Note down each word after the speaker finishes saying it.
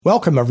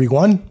Welcome,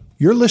 everyone.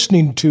 You're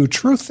listening to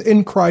Truth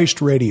in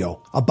Christ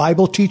Radio, a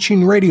Bible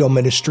teaching radio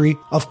ministry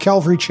of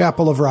Calvary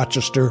Chapel of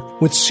Rochester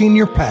with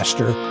Senior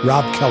Pastor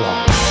Rob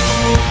Kellogg.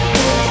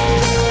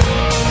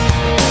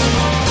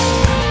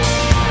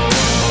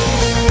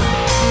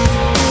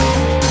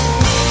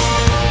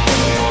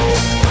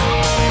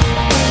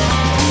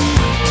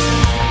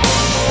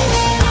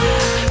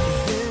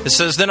 It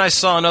says, "Then I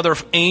saw another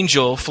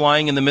angel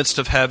flying in the midst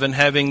of heaven,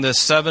 having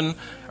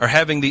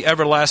the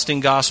everlasting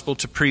gospel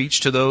to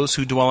preach to those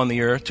who dwell on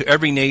the earth, to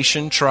every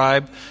nation,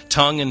 tribe,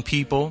 tongue, and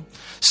people,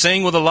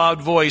 saying with a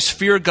loud voice,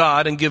 'Fear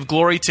God and give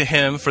glory to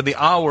Him, for the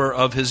hour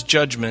of His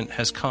judgment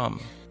has come.'"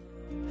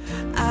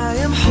 I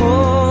am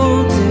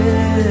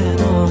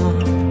holding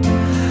on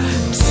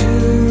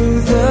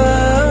to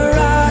the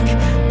rock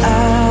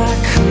I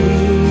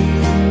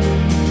cling.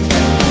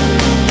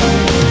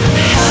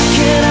 How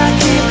can I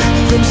keep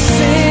from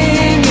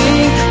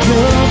singing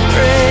your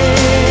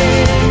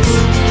praise?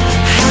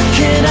 How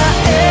can I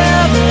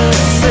ever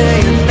say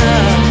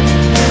enough?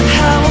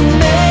 How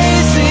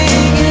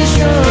amazing is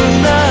your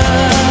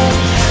love?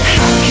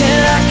 How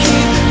can I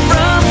keep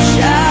from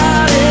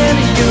shouting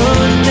your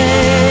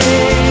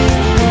name?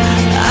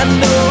 I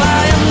know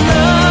I am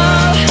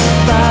loved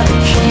by the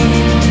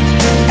King,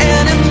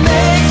 and it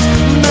makes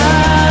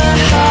my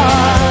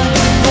heart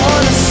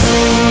wanna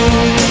sing.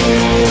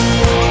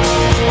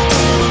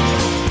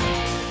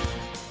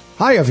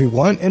 Hi,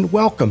 everyone, and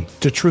welcome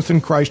to Truth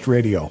in Christ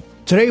Radio.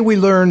 Today we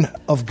learn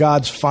of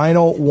God's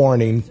final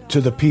warning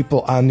to the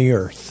people on the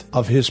earth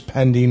of His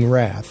pending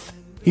wrath.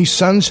 He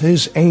sends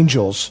His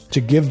angels to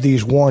give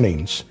these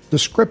warnings. The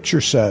Scripture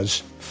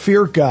says,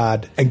 "Fear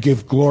God and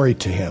give glory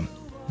to Him."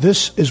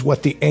 This is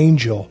what the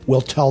angel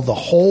will tell the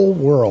whole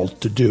world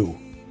to do.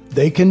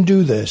 They can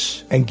do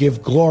this and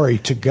give glory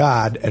to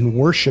God and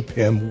worship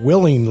Him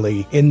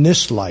willingly in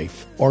this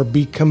life, or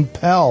be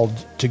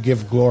compelled to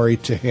give glory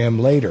to Him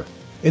later.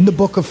 In the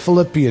book of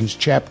Philippians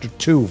chapter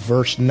 2,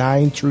 verse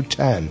 9 through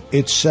 10,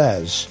 it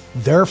says,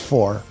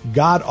 "Therefore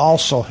God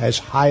also has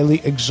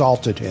highly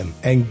exalted Him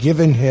and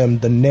given Him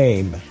the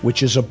name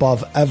which is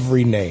above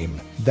every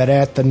name, that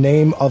at the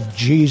name of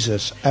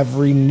Jesus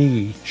every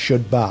knee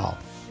should bow."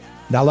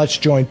 Now let's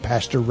join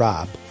Pastor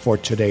Rob for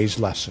today's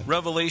lesson.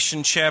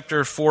 Revelation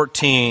chapter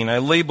 14. I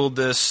labeled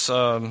this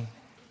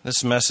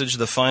message,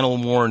 "The Final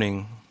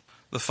Warning."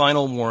 The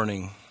Final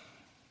Warning.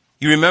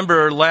 You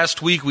remember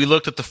last week we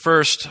looked at the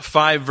first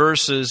 5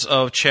 verses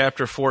of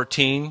chapter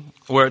 14,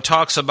 where it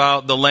talks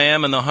about the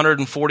Lamb and the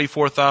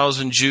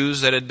 144,000 Jews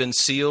that had been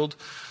sealed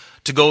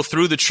to go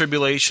through the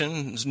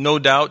tribulation, no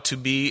doubt to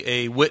be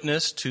a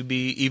witness, to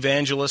be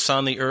evangelists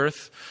on the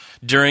earth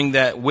during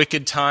that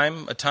wicked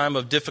time, a time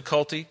of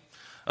difficulty.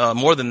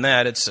 More than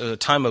that, it's a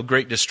time of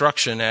great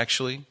destruction,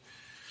 actually.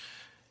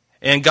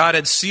 And God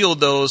had sealed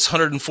those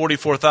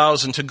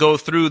 144,000 to go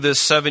through this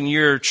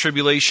 7-year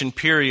tribulation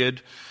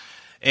period.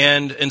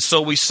 And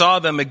so we saw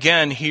them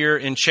again here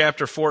in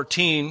chapter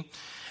 14.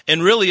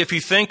 And really, if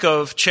you think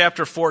of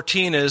chapter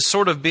 14 as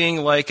sort of being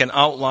like an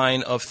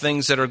outline of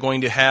things that are going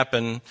to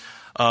happen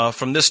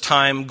from this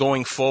time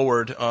going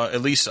forward,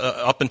 at least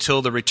up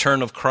until the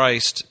return of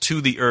Christ to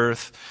the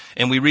earth.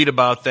 And we read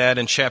about that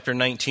in chapter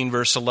 19,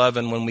 verse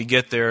 11 when we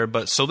get there.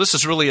 But so this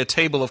is really a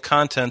table of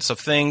contents of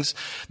things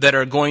that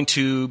are going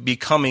to be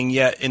coming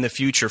yet in the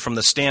future from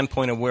the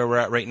standpoint of where we're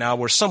at right now.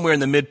 We're somewhere in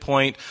the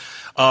midpoint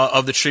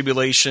of the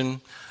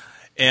tribulation,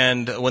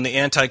 and when the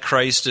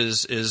Antichrist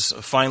is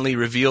finally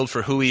revealed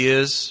for who he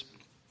is.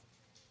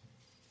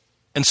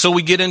 And so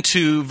we get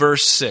into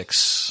verse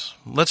 6.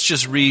 Let's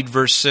just read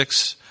verse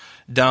 6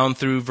 down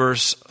through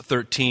verse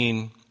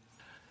 13.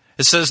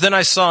 It says, "Then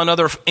I saw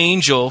another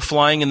angel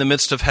flying in the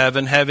midst of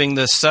heaven, having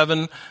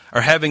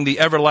the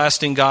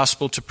everlasting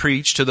gospel to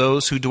preach to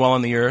those who dwell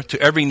on the earth,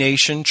 to every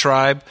nation,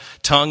 tribe,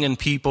 tongue, and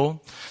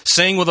people,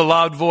 saying with a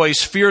loud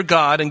voice, 'Fear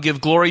God and give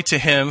glory to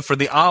Him, for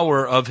the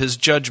hour of His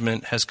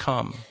judgment has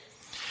come.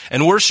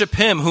 And worship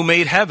Him who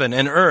made heaven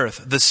and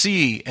earth, the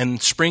sea,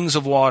 and springs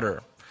of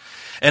water.'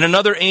 And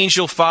another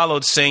angel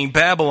followed, saying,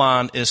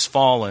 'Babylon is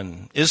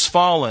fallen,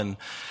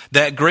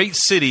 that great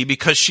city,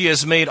 because she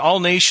has made all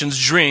nations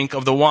drink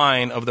of the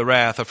wine of the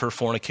wrath of her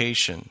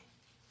fornication.'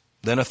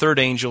 Then a third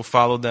angel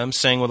followed them,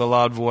 saying with a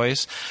loud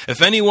voice,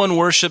 'If anyone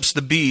worships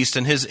the beast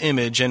and his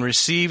image and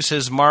receives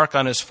his mark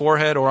on his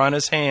forehead or on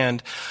his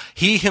hand,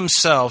 he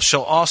himself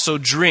shall also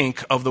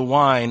drink of the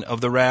wine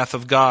of the wrath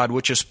of God,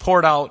 which is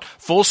poured out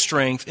full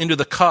strength into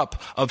the cup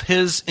of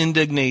His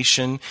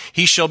indignation.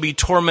 He shall be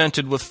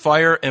tormented with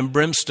fire and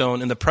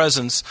brimstone in the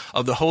presence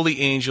of the holy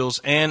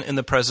angels and in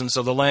the presence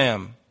of the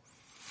Lamb.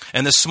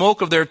 And the smoke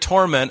of their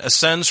torment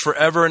ascends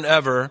forever and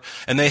ever,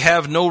 and they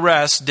have no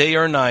rest day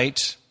or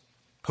night,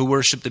 who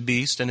worship the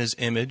beast and his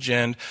image,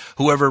 and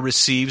whoever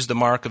receives the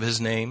mark of his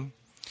name.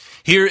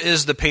 Here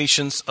is the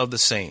patience of the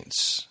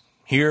saints.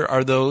 Here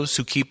are those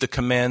who keep the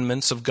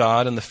commandments of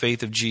God and the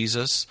faith of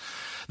Jesus.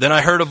 Then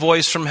I heard a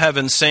voice from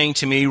heaven saying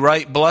to me,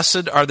 'Write,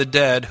 blessed are the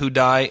dead who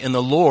die in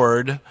the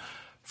Lord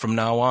from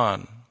now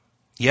on.'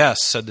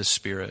 'Yes,' said the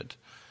Spirit,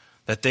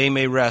 'that they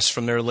may rest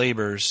from their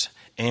labors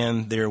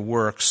and their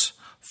works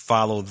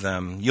follow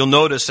them. You'll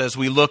notice as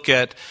we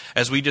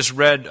just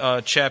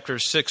read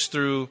chapters 6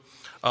 through,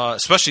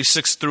 especially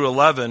 6 through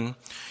 11,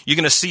 you're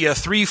going to see a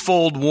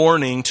threefold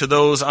warning to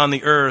those on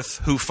the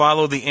earth who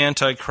follow the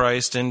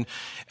Antichrist, and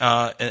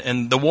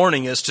the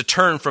warning is to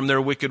turn from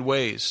their wicked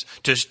ways,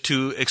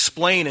 to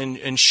explain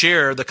and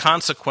share the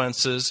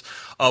consequences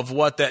of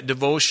what that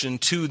devotion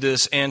to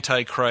this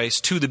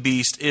Antichrist, to the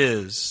beast,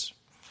 is.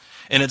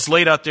 And it's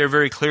laid out there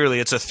very clearly.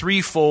 It's a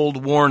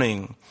threefold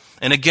warning.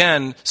 And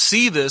again,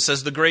 see this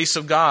as the grace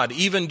of God,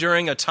 even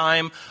during a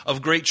time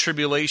of great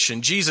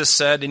tribulation. Jesus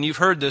said, and you've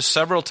heard this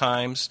several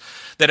times,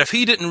 that if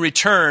he didn't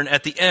return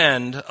at the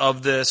end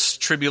of this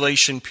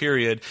tribulation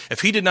period,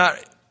 if he did not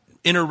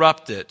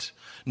interrupt it,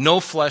 no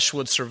flesh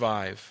would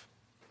survive.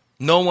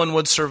 No one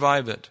would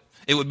survive it.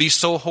 It would be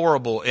so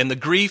horrible, and the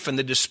grief and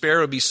the despair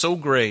would be so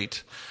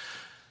great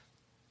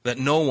that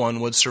no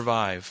one would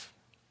survive.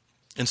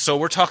 And so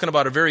we're talking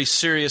about a very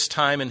serious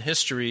time in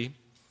history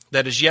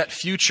that is yet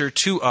future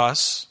to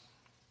us.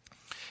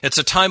 It's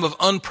a time of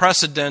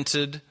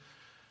unprecedented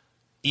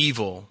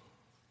evil.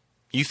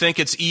 You think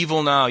it's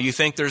evil now. You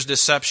think there's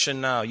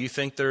deception now. You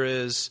think there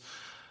is,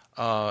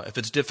 if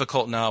it's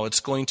difficult now,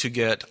 it's going to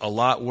get a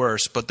lot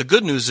worse. But the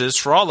good news is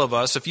for all of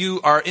us, if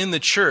you are in the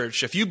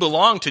church, if you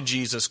belong to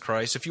Jesus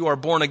Christ, if you are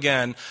born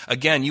again,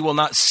 you will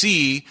not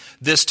see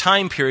this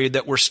time period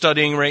that we're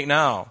studying right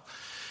now.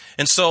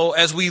 And so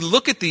as we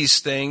look at these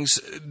things,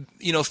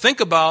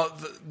 think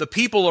about the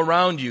people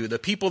around you, the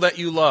people that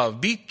you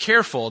love. Be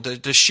careful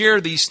to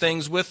share these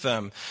things with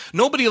them.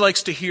 Nobody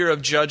likes to hear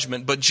of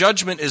judgment, but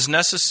judgment is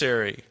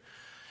necessary.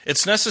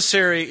 It's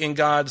necessary in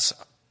God's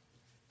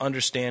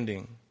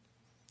understanding.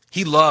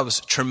 He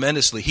loves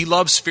tremendously. He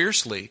loves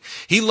fiercely.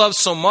 He loves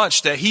so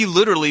much that he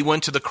literally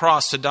went to the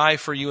cross to die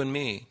for you and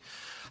me.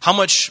 How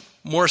much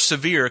more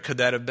severe could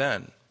that have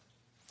been?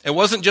 It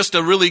wasn't just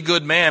a really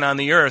good man on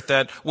the earth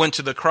that went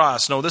to the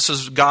cross. No, this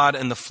is God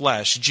in the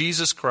flesh.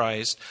 Jesus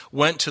Christ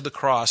went to the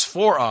cross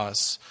for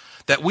us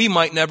that we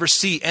might never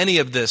see any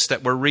of this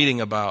that we're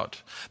reading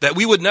about. That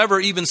we would never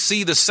even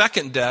see the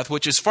second death,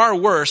 which is far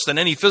worse than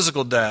any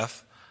physical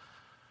death,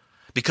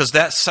 because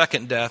that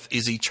second death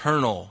is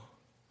eternal.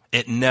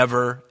 It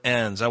never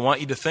ends. I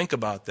want you to think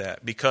about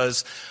that,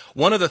 because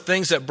one of the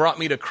things that brought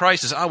me to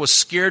Christ is I was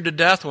scared to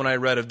death when I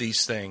read of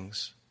these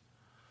things.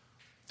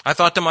 I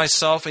thought to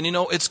myself, and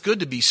it's good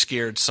to be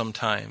scared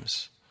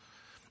sometimes.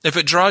 If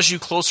it draws you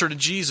closer to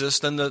Jesus,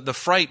 then the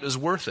fright is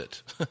worth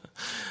it.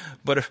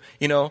 But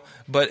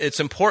it's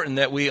important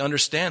that we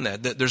understand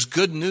that there's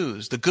good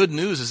news. The good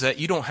news is that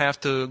you don't have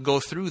to go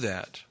through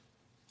that.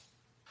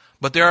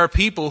 But there are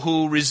people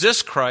who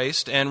resist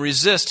Christ and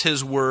resist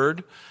his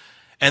word,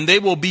 and they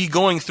will be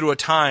going through a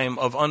time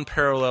of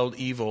unparalleled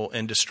evil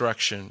and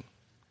destruction.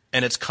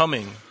 And it's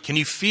coming. Can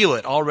you feel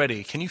it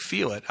already? Can you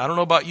feel it? I don't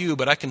know about you,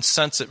 but I can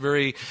sense it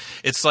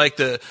it's like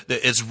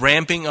it's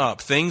ramping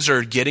up. Things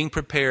are getting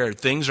prepared.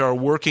 Things are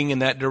working in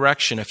that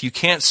direction. If you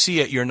can't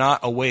see it, you're not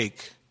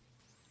awake.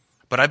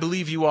 But I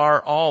believe you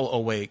are all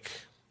awake.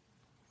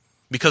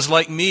 Because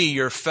like me,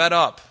 you're fed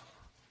up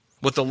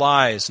with the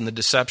lies and the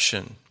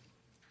deception,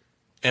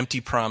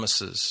 empty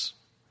promises.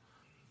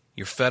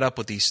 You're fed up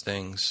with these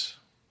things.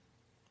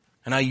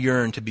 And I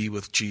yearn to be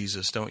with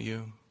Jesus, don't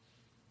you?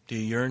 Do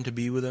you yearn to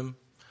be with him?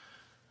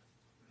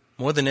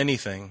 More than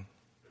anything.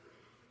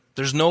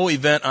 There's no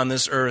event on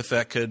this earth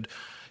that could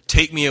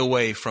take me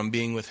away from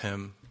being with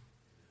him.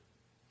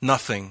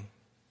 Nothing.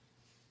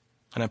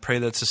 And I pray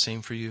that's the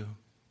same for you.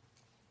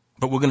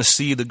 But we're going to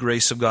see the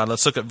grace of God.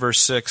 Let's look at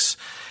verse 6.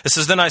 It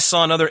says, "Then I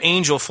saw another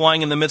angel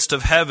flying in the midst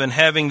of heaven,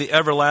 having the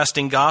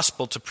everlasting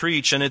gospel to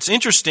preach." And it's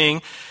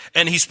interesting,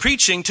 and he's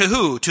preaching to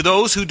who? To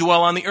those who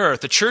dwell on the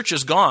earth. The church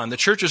is gone. The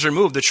church is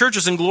removed. The church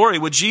is in glory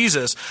with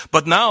Jesus.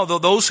 But now, though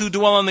those who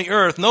dwell on the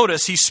earth,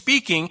 notice he's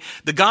speaking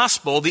the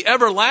gospel, the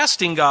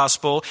everlasting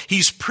gospel.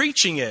 He's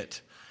preaching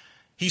it.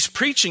 He's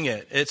preaching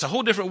it. It's a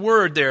whole different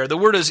word there. The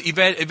word is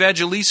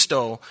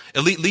evangelizo,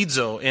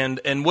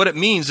 and what it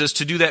means is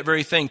to do that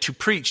very thing, to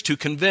preach, to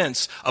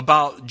convince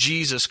about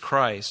Jesus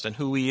Christ and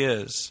who he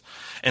is.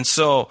 And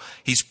so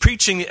he's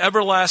preaching the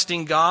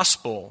everlasting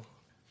gospel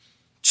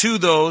to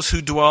those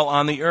who dwell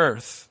on the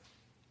earth.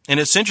 And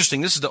it's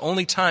interesting, this is the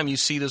only time you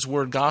see this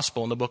word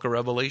gospel in the book of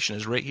Revelation,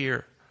 is right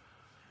here.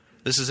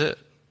 This is it.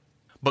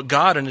 But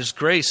God in his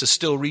grace is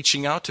still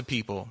reaching out to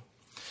people.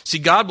 See,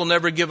 God will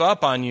never give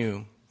up on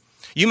you.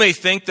 You may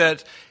think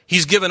that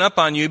he's given up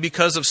on you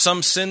because of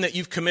some sin that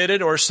you've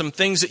committed or some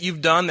things that you've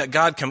done that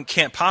God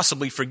can't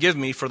possibly forgive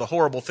me for the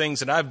horrible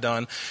things that I've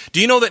done. Do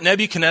you know that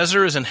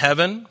Nebuchadnezzar is in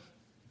heaven?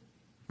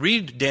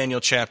 Read Daniel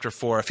chapter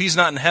 4. If he's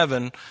not in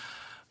heaven,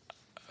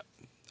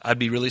 I'd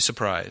be really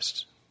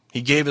surprised.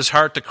 He gave his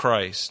heart to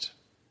Christ.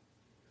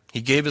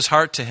 He gave his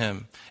heart to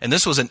him. And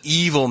this was an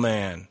evil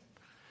man.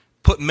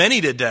 Put many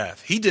to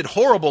death. He did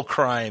horrible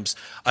crimes.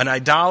 An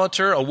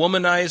idolater, a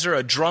womanizer,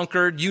 a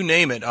drunkard, you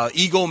name it, an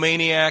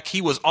egomaniac.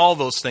 He was all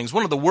those things.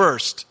 One of the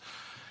worst.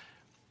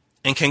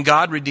 And can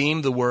God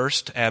redeem the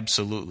worst?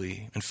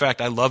 Absolutely. In fact,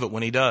 I love it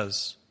when he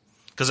does.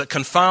 because it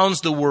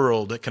confounds the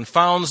world. It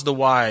confounds the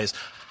wise.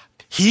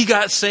 He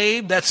got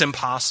saved? That's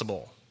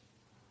impossible.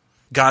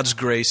 God's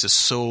grace is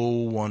so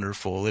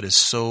wonderful. It is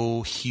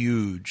so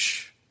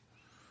huge.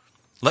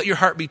 Let your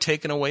heart be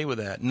taken away with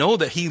that. Know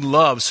that He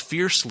loves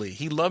fiercely.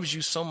 He loves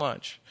you so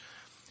much.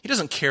 He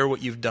doesn't care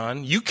what you've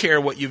done. You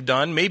care what you've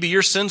done. Maybe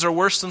your sins are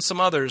worse than some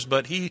others,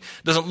 but He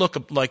doesn't look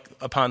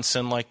upon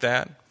sin like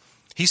that.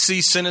 He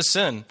sees sin as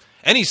sin.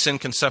 Any sin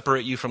can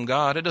separate you from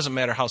God. It doesn't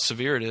matter how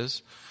severe it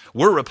is.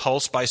 We're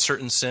repulsed by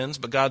certain sins,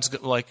 but God's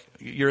like,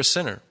 you're a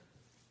sinner,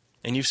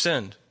 and you've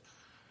sinned.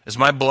 Is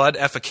my blood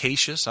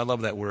efficacious? I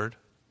love that word.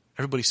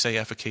 Everybody say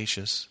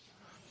efficacious.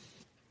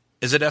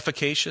 Is it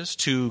efficacious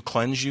to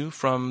cleanse you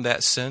from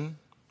that sin?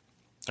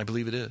 I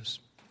believe it is.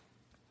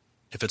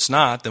 If it's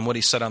not, then what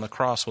He said on the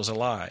cross was a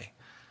lie.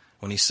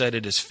 When He said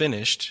it is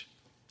finished,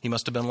 He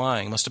must have been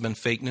lying. It must have been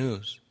fake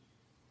news.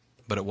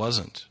 But it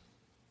wasn't.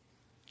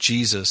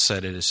 Jesus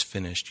said it is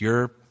finished.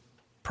 Your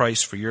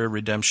price for your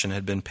redemption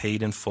had been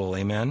paid in full.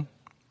 Amen?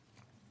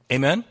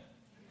 Amen?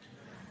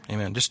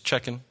 Amen. Just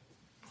checking.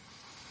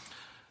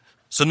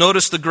 So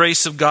notice the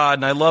grace of God,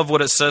 and I love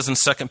what it says in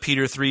 2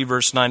 Peter 3,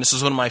 verse 9. This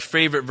is one of my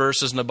favorite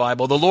verses in the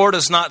Bible. The Lord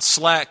is not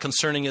slack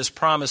concerning His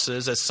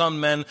promises, as some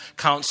men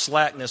count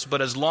slackness,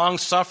 but is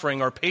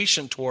long-suffering or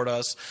patient toward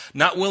us,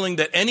 not willing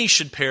that any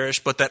should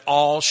perish, but that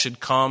all should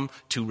come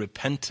to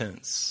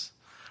repentance.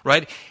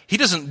 Right? He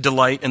doesn't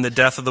delight in the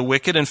death of the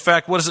wicked. In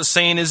fact, what does it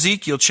say in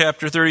Ezekiel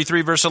chapter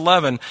 33, verse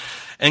 11?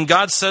 And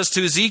God says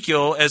to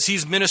Ezekiel, as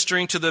he's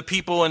ministering to the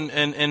people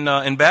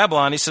in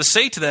Babylon, He says,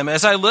 say to them,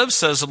 as I live,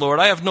 says the Lord,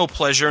 I have no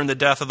pleasure in the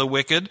death of the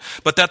wicked,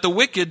 but that the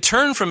wicked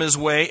turn from his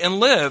way and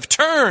live.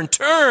 Turn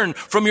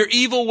from your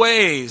evil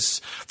ways.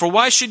 For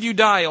why should you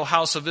die, O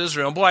house of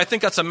Israel? And boy, I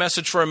think that's a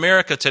message for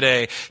America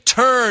today.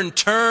 Turn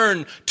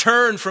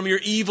from your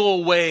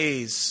evil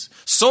ways.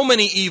 So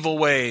many evil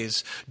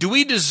ways. Do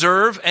we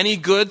deserve any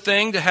good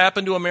thing to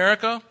happen to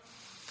America?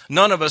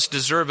 None of us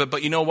deserve it,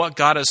 but you know what?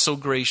 God is so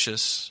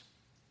gracious.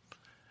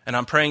 And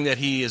I'm praying that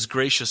He is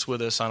gracious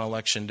with us on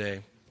Election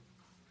Day.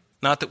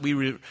 Not that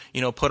we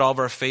put all of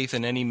our faith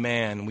in any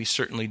man. We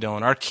certainly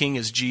don't. Our King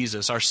is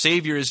Jesus. Our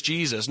Savior is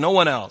Jesus. No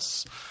one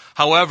else.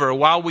 However,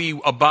 while we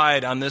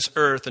abide on this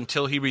earth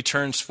until He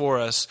returns for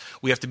us,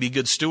 we have to be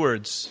good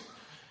stewards.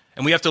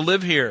 And we have to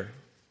live here.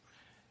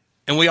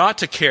 And we ought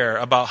to care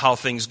about how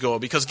things go,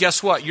 because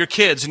guess what? Your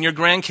kids and your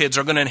grandkids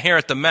are going to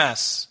inherit the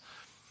mess.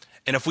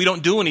 And if we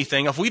don't do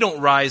anything, if we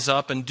don't rise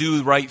up and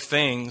do right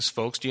things,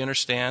 folks, do you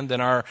understand? Then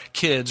our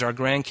kids, our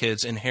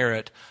grandkids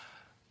inherit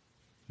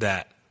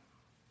that.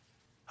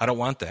 I don't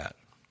want that.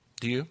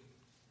 Do you?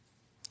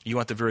 You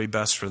want the very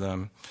best for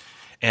them.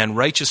 And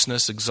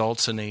righteousness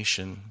exalts a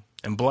nation.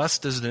 And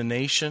blessed is the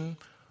nation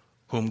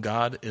whom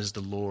God is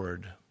the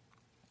Lord.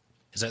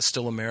 Is that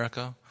still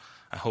America?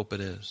 I hope it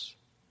is.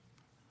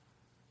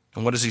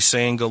 And what does he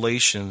say in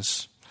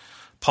Galatians?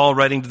 Paul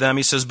writing to them,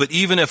 he says, but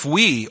even if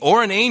we,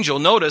 or an angel,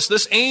 notice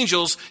this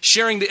angel's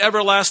sharing the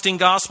everlasting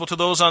gospel to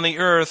those on the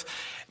earth.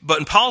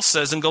 But Paul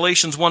says in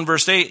Galatians 1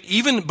 verse 8,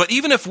 even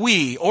if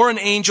we or an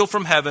angel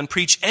from heaven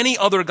preach any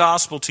other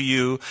gospel to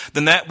you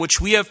than that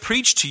which we have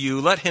preached to you,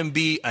 let him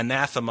be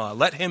anathema.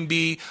 Let him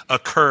be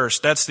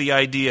accursed. That's the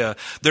idea.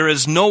 There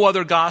is no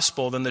other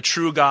gospel than the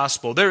true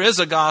gospel. There is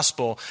a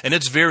gospel, and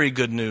it's very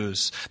good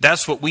news.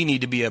 That's what we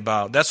need to be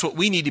about. That's what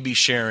we need to be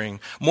sharing.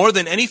 More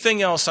than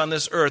anything else on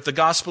this earth, the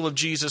gospel of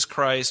Jesus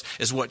Christ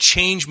is what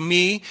changed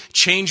me,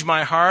 changed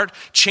my heart,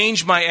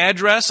 changed my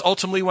address.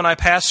 Ultimately, when I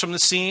passed from the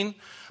scene,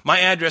 my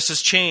address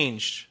has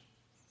changed.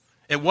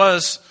 It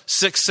was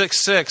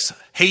 666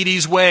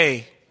 Hades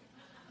Way,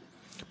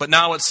 but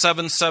now it's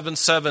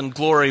 777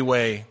 Glory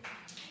Way.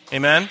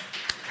 Amen?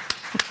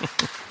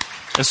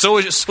 And so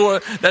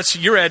that's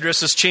your address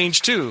has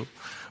changed too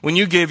when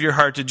you gave your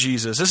heart to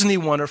Jesus. Isn't He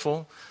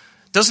wonderful?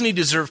 Doesn't He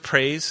deserve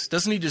praise?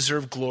 Doesn't He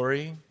deserve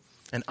glory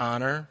and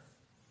honor?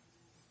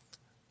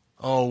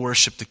 Oh,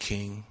 worship the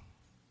King.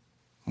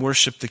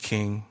 Worship the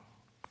King.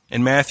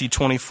 In Matthew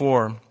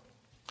 24,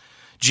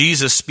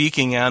 Jesus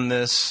speaking on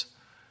this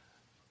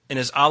in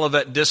His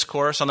Olivet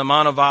Discourse on the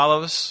Mount of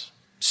Olives,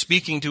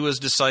 speaking to His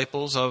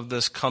disciples of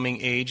this coming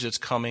age that's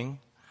coming.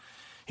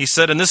 He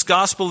said, and this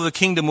gospel of the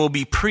kingdom will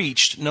be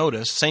preached.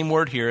 Notice, same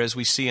word here as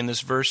we see in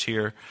this verse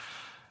here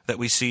that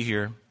we see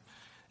here.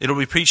 It will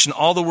be preached in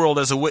all the world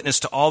as a witness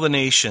to all the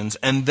nations,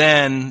 and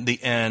then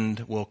the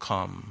end will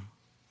come.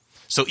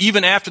 So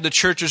even after the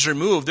church is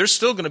removed, there's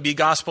still going to be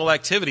gospel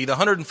activity. The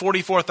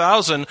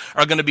 144,000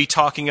 are going to be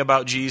talking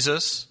about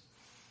Jesus.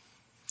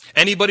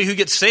 Anybody who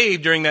gets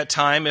saved during that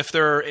time, if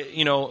they're,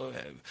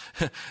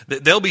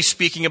 they'll be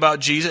speaking about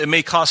Jesus. It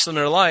may cost them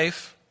their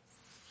life.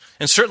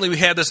 And certainly we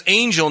have this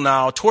angel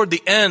now toward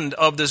the end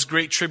of this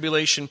great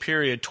tribulation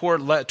period, toward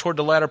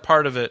the latter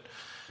part of it,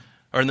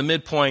 or in the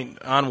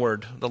midpoint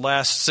onward. The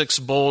last 6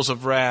 bowls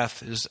of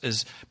wrath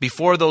is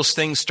before those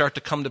things start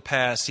to come to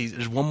pass.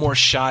 There's one more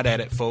shot at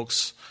it,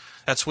 folks.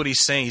 That's what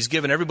he's saying. He's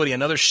giving everybody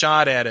another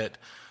shot at it.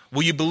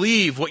 Will you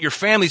believe what your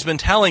family's been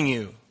telling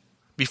you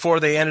before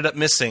they ended up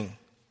missing?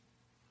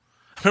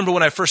 remember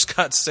when I first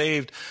got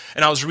saved,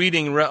 and I was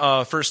reading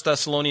 1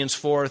 Thessalonians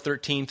 4,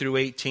 13 through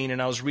 18,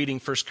 and I was reading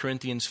 1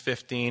 Corinthians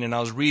 15, and I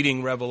was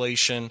reading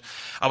Revelation.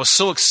 I was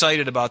so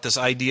excited about this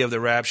idea of the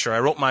rapture. I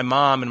wrote my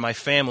mom and my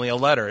family a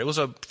letter. It was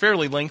a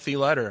fairly lengthy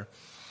letter.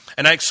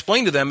 And I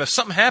explained to them, if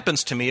something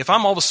happens to me, if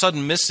I'm all of a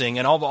sudden missing,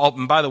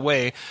 and by the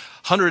way,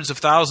 hundreds of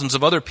thousands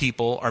of other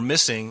people are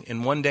missing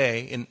in one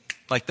day,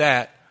 like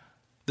that,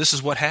 this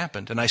is what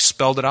happened. And I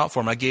spelled it out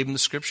for them. I gave them the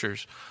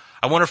scriptures.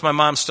 I wonder if my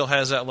mom still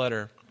has that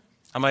letter.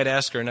 I might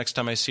ask her next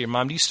time I see her,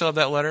 Mom, do you still have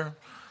that letter?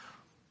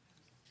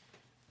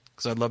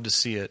 Because I'd love to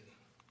see it.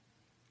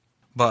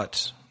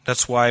 But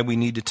that's why we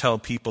need to tell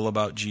people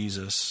about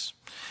Jesus.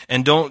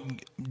 And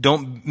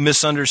don't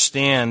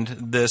misunderstand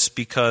this,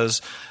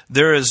 because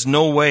there is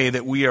no way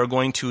that we are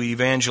going to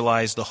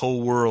evangelize the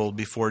whole world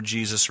before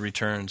Jesus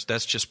returns.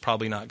 That's just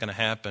probably not going to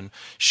happen.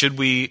 Should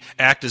we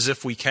act as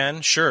if we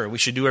can? Sure, we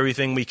should do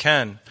everything we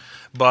can.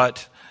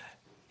 But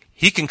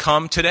he can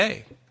come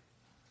today.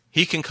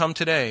 He can come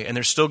today, and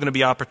there's still going to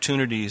be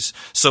opportunities.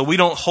 So we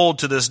don't hold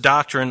to this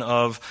doctrine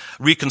of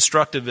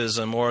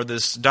reconstructivism or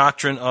this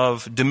doctrine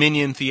of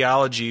dominion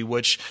theology,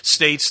 which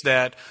states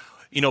that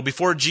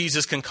before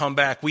Jesus can come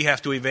back, we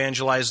have to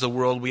evangelize the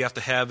world. We have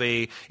to have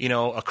a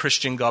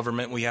Christian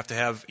government. We have to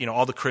have,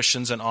 all the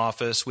Christians in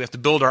office. We have to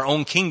build our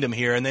own kingdom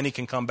here, and then he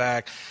can come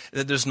back.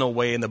 There's no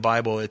way in the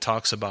Bible it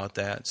talks about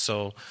that.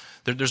 So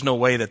there's no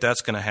way that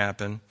that's going to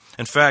happen.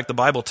 In fact, the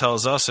Bible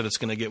tells us that it's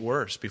going to get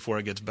worse before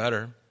it gets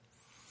better.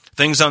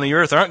 Things on the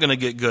earth aren't going to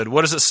get good.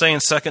 What does it say in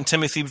 2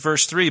 Timothy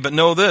verse 3? But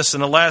know this, in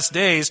the last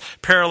days,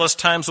 perilous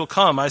times will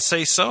come. I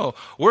say so.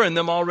 We're in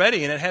them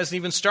already, and it hasn't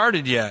even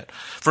started yet.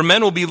 For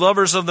men will be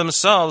lovers of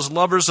themselves,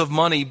 lovers of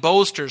money,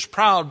 boasters,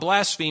 proud,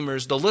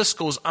 blasphemers. The list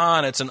goes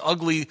on. It's an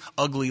ugly,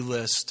 ugly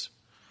list.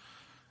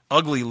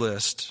 Ugly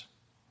list.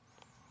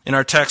 In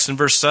our text in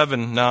verse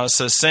 7 now it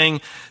says, saying,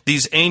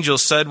 these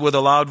angels said with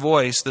a loud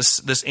voice,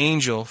 this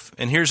angel,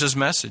 and here's his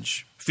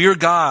message, fear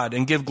God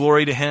and give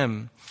glory to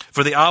him.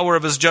 For the hour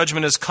of his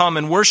judgment has come,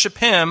 and worship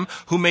him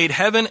who made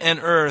heaven and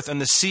earth and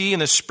the sea and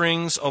the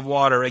springs of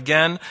water.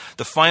 Again,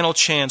 the final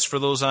chance for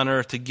those on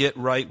earth to get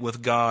right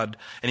with God.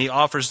 And he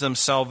offers them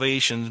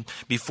salvation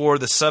before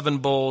the 7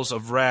 bowls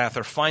of wrath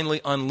are finally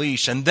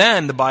unleashed. And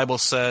then, the Bible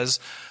says,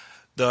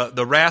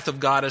 the wrath of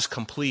God is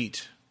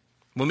complete.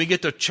 When we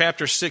get to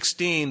chapter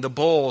 16, the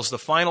bowls, the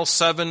final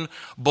 7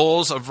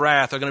 bowls of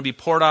wrath are going to be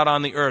poured out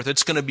on the earth.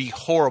 It's going to be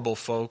horrible,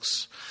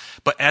 folks.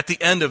 But at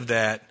the end of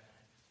that,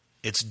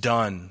 it's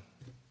done.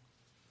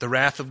 The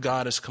wrath of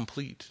God is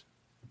complete.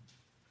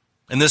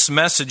 And this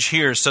message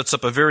here sets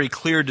up a very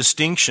clear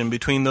distinction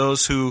between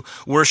those who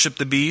worship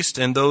the beast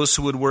and those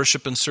who would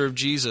worship and serve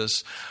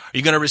Jesus. Are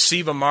you going to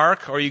receive a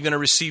mark, or are you going to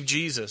receive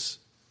Jesus?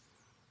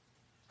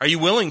 Are you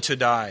willing to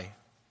die?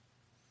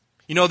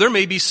 There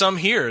may be some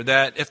here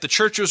that if the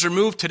church was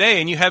removed today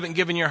and you haven't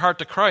given your heart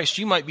to Christ,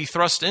 you might be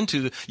thrust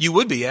into, you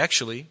would be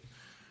actually.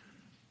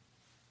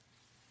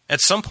 At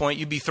some point,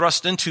 you'd be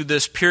thrust into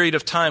this period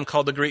of time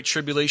called the Great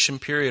Tribulation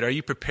period. Are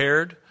you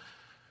prepared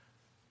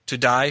to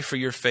die for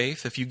your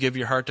faith if you give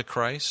your heart to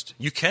Christ?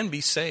 You can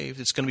be saved.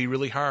 It's going to be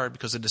really hard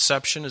because the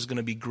deception is going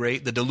to be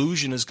great. The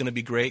delusion is going to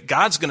be great.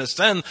 God's going to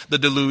send the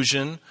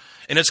delusion,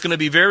 and it's going to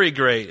be very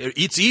great.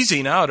 It's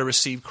easy now to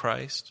receive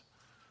Christ,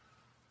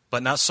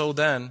 but not so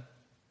then.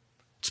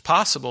 It's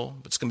possible,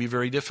 but it's going to be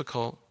very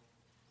difficult.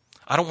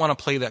 I don't want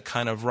to play that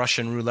kind of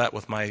Russian roulette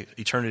with my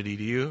eternity,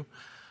 do you?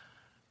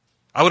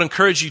 I would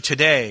encourage you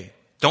today,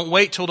 don't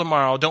wait till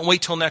tomorrow, don't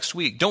wait till next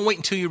week, don't wait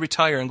until you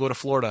retire and go to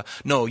Florida.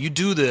 No, you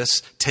do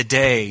this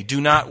today. Do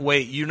not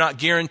wait. You're not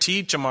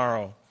guaranteed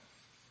tomorrow.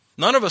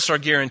 None of us are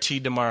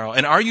guaranteed tomorrow.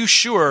 And are you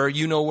sure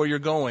you know where you're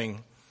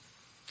going?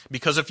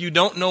 Because if you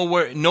don't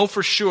know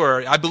for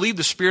sure, I believe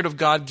the Spirit of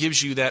God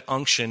gives you that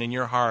unction in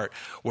your heart,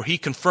 where he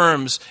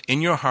confirms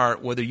in your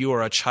heart whether you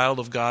are a child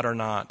of God or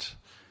not.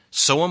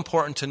 So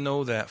important to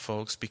know that,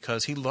 folks,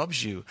 because he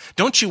loves you.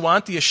 Don't you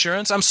want the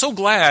assurance? I'm so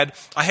glad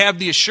I have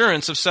the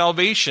assurance of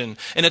salvation.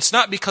 And it's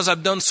not because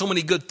I've done so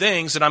many good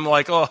things that I'm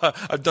like, oh,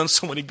 I've done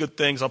so many good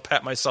things. I'll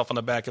pat myself on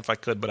the back if I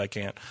could, but I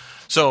can't.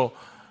 So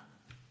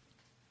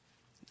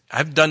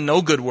I've done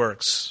no good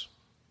works.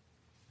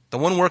 The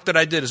one work that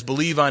I did is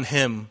believe on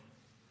him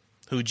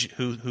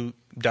who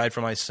died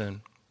for my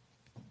sin.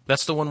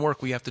 That's the one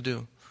work we have to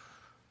do.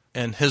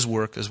 And his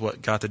work is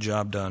what got the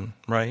job done,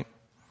 right?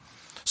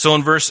 So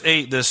in verse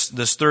 8, this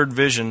third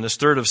vision, this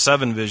third of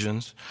 7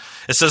 visions,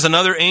 it says,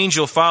 another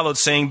angel followed,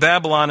 saying,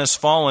 Babylon is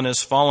fallen,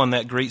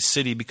 that great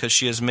city, because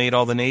she has made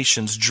all the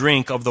nations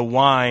drink of the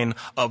wine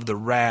of the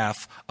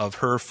wrath of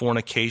her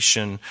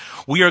fornication.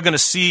 We are going to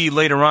see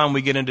later on,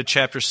 we get into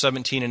chapter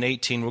 17 and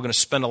 18, we're going to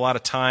spend a lot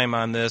of time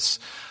on this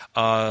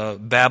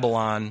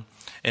Babylon,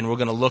 and we're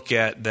going to look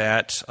at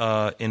that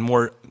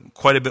in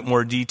quite a bit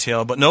more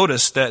detail. But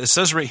notice that it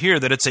says right here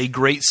that it's a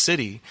great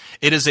city.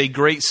 It is a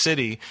great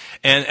city.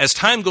 And as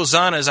time goes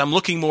on, as I'm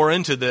looking more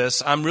into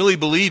this, I'm really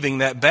believing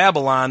that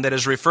Babylon that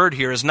is referred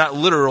here is not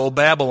literal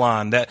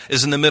Babylon that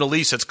is in the Middle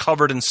East. It's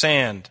covered in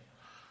sand.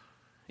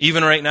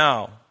 Even right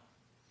now.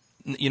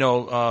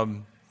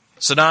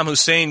 Saddam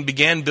Hussein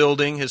began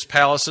building his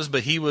palaces,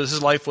 but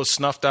his life was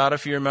snuffed out,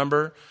 if you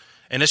remember,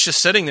 and it's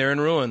just sitting there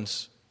in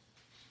ruins.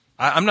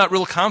 I'm not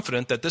real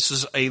confident that this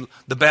is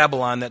the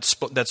Babylon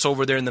that's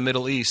over there in the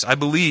Middle East. I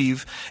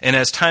believe, and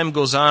as time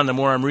goes on, the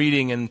more I'm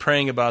reading and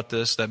praying about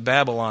this, that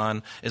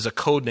Babylon is a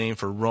code name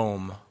for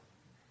Rome.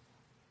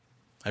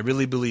 I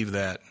really believe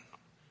that.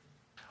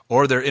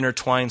 Or they're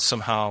intertwined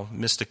somehow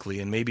mystically,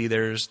 and maybe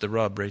there's the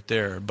rub right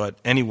there. But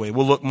anyway,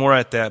 we'll look more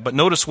at that. But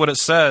notice what it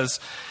says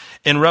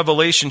in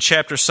Revelation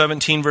chapter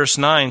 17, verse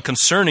 9,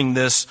 concerning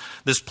this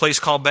place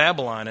called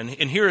Babylon. And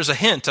here is a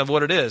hint of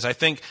what it is. I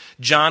think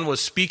John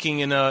was speaking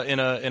in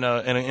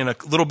a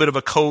little bit of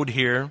a code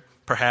here,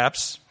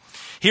 perhaps.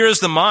 Here is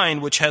the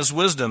mind which has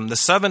wisdom. The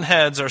 7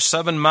 heads are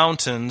 7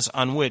 mountains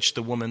on which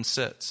the woman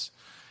sits.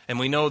 And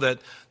we know that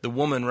the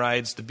woman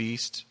rides the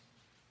beast,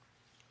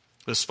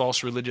 this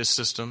false religious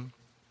system.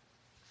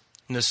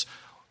 And this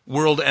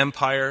world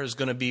empire is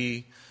going to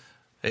be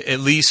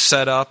at least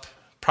set up,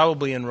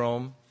 probably in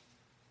Rome.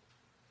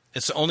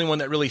 It's the only one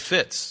that really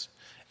fits.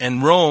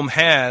 And Rome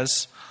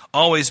has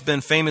always been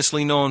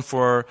famously known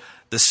for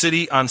the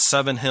city on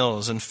 7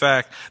 hills. In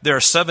fact, there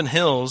are 7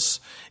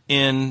 hills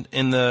in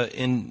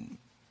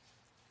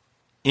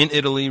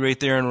Italy, right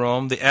there in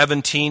Rome: the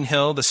Aventine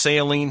Hill, the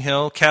Saline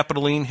Hill,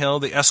 Capitoline Hill,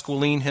 the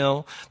Esquiline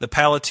Hill, the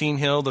Palatine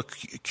Hill, the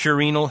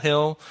Quirinal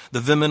Hill,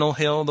 the Viminal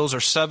Hill. Those are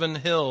 7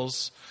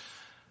 hills.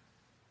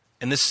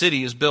 And this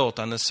city is built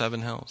on the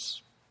 7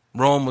 hills.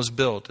 Rome was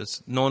built.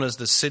 It's known as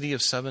the city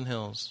of 7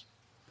 hills.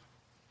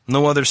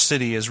 No other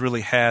city has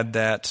really had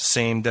that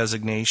same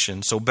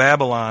designation. So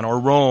Babylon, or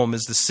Rome,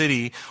 is the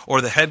city or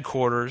the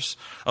headquarters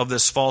of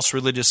this false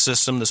religious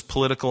system, this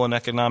political and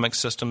economic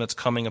system that's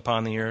coming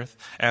upon the earth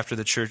after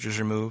the church is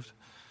removed.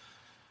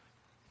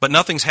 But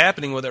nothing's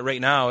happening with it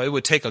right now. It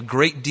would take a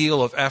great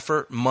deal of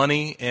effort,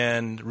 money,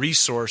 and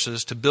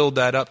resources to build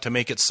that up, to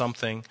make it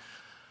something.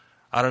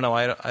 I don't know.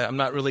 I'm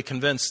not really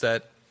convinced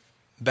that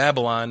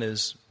Babylon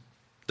is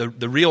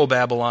the real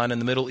Babylon in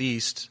the Middle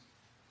East,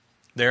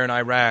 there in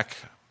Iraq.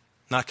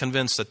 Not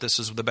convinced that this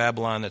is the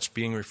Babylon that's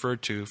being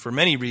referred to, for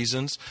many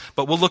reasons,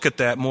 but we'll look at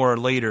that more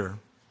later.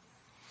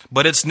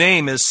 But its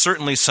name is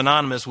certainly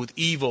synonymous with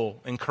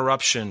evil and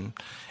corruption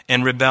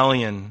and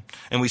rebellion.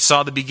 And we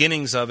saw the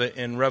beginnings of it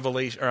in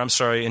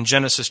in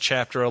Genesis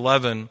chapter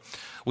 11.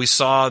 We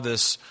saw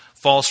this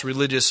false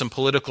religious and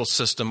political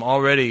system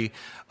already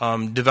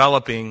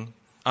developing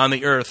on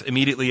the earth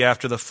immediately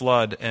after the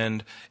flood,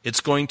 and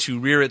it's going to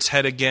rear its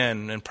head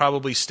again and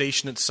probably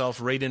station itself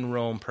right in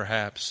Rome,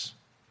 perhaps.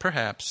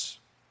 Perhaps.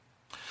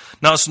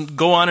 Now let's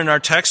go on in our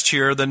text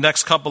here, the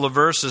next couple of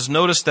verses.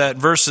 Notice that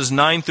verses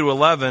 9 through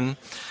 11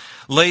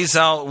 lays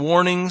out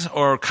warnings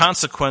or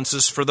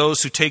consequences for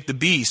those who take the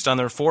beast on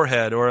their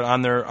forehead or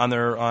on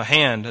their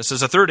hand. It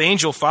says, "A third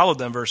angel followed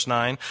them," verse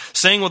 9,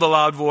 "saying with a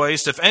loud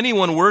voice, if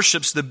anyone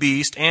worships the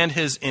beast and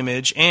his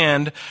image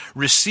and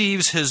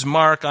receives his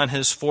mark on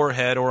his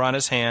forehead or on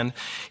his hand,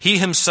 he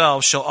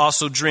himself shall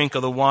also drink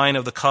of the wine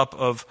of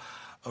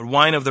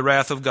the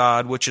wrath of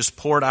God, which is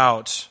poured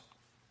out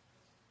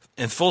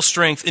in full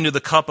strength into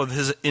the cup of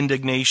his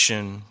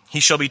indignation.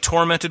 He shall be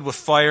tormented with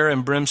fire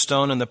and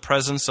brimstone in the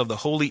presence of the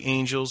holy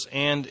angels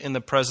and in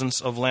the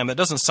presence of Lamb." That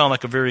doesn't sound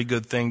like a very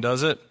good thing,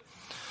 does it?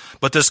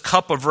 But this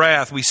cup of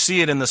wrath, we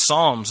see it in the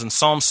Psalms. In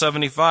Psalm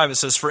 75, it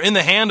says, "For in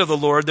the hand of the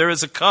Lord there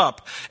is a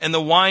cup, and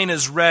the wine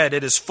is red,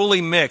 it is fully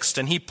mixed,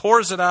 and he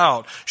pours it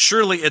out.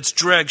 Surely its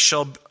dregs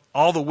shall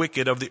all the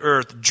wicked of the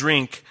earth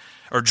drink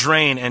or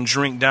drain and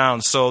drink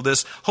down." So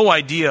this whole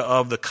idea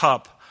of the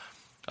cup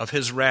of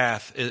his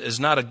wrath is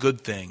not a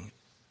good thing.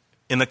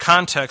 In the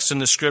context in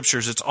the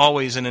Scriptures, it's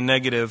always in a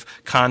negative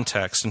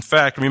context. In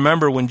fact,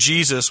 remember when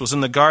Jesus was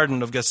in the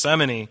Garden of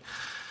Gethsemane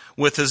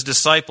with his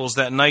disciples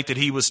that night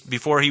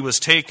before he was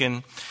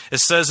taken, it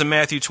says in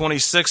Matthew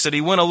 26 that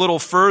he went a little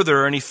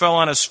further and he fell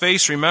on his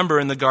face, remember,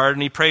 in the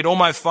garden. He prayed, "Oh,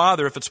 my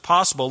Father, if it's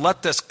possible,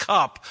 let this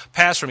cup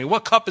pass from me."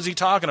 What cup is he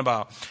talking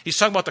about? He's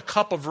talking about the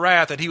cup of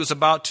wrath that he was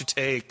about to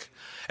take,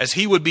 as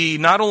he would be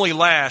not only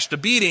lashed, the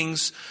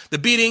beatings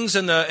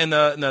and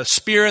the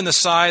spear in the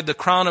side, the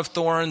crown of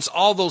thorns,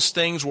 all those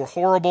things were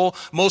horrible.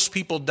 Most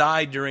people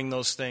died during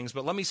those things.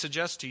 But let me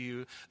suggest to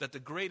you that the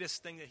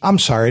greatest thing that I'm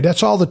sorry,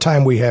 that's all the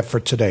time we have for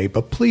today,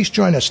 but please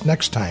join us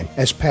next time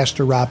as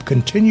Pastor Rob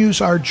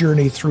continues our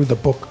journey through the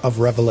book of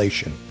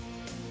Revelation.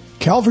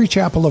 Calvary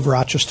Chapel of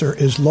Rochester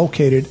is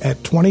located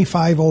at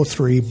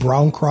 2503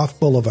 Browncroft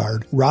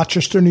Boulevard,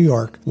 Rochester, New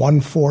York,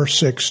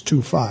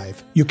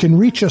 14625. You can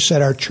reach us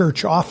at our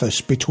church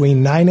office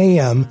between 9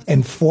 a.m.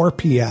 and 4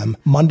 p.m.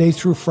 Monday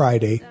through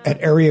Friday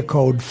at area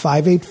code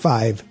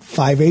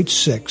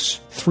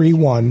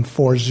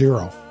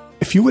 585-586-3140.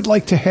 If you would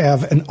like to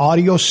have an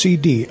audio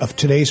CD of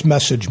today's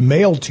message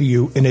mailed to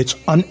you in its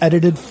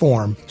unedited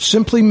form,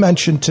 simply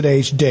mention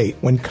today's date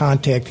when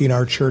contacting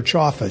our church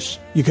office.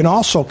 You can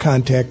also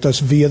contact us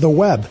via the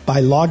web by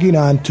logging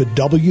on to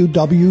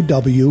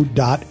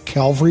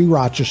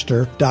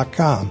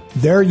www.calvaryrochester.com.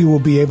 There you will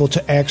be able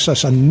to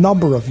access a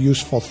number of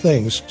useful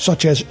things,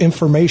 such as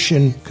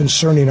information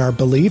concerning our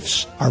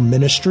beliefs, our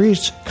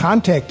ministries,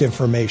 contact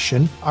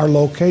information, our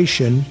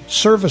location,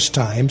 service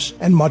times,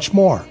 and much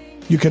more.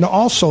 You can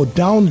also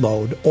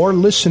download or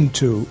listen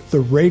to the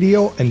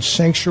radio and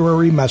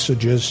sanctuary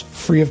messages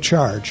free of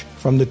charge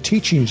from the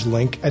teachings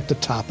link at the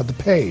top of the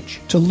page.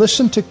 To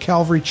listen to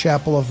Calvary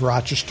Chapel of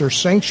Rochester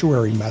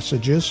sanctuary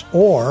messages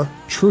or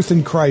Truth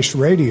in Christ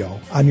Radio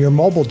on your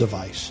mobile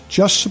device,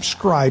 just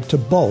subscribe to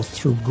both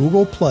through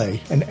Google Play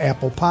and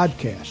Apple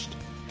Podcast.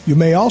 You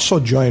may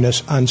also join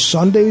us on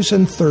Sundays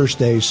and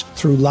Thursdays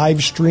through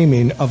live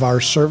streaming of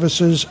our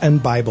services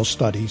and Bible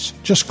studies.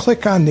 Just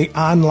click on the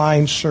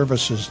online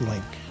services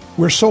link.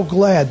 We're so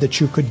glad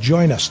that you could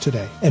join us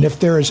today. And if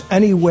there is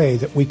any way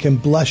that we can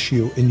bless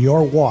you in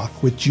your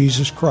walk with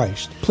Jesus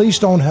Christ, please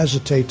don't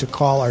hesitate to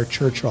call our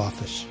church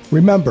office.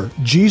 Remember,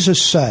 Jesus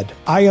said,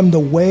 "I am the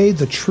way,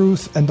 the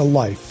truth, and the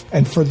life,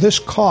 and for this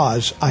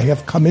cause I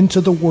have come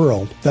into the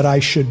world, that I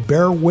should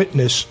bear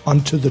witness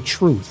unto the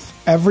truth.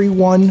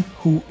 Everyone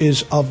who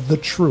is of the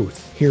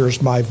truth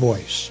hears my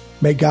voice."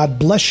 May God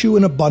bless you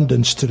in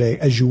abundance today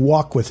as you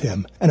walk with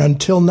Him. And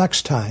until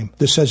next time,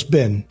 this has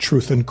been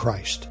Truth in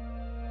Christ.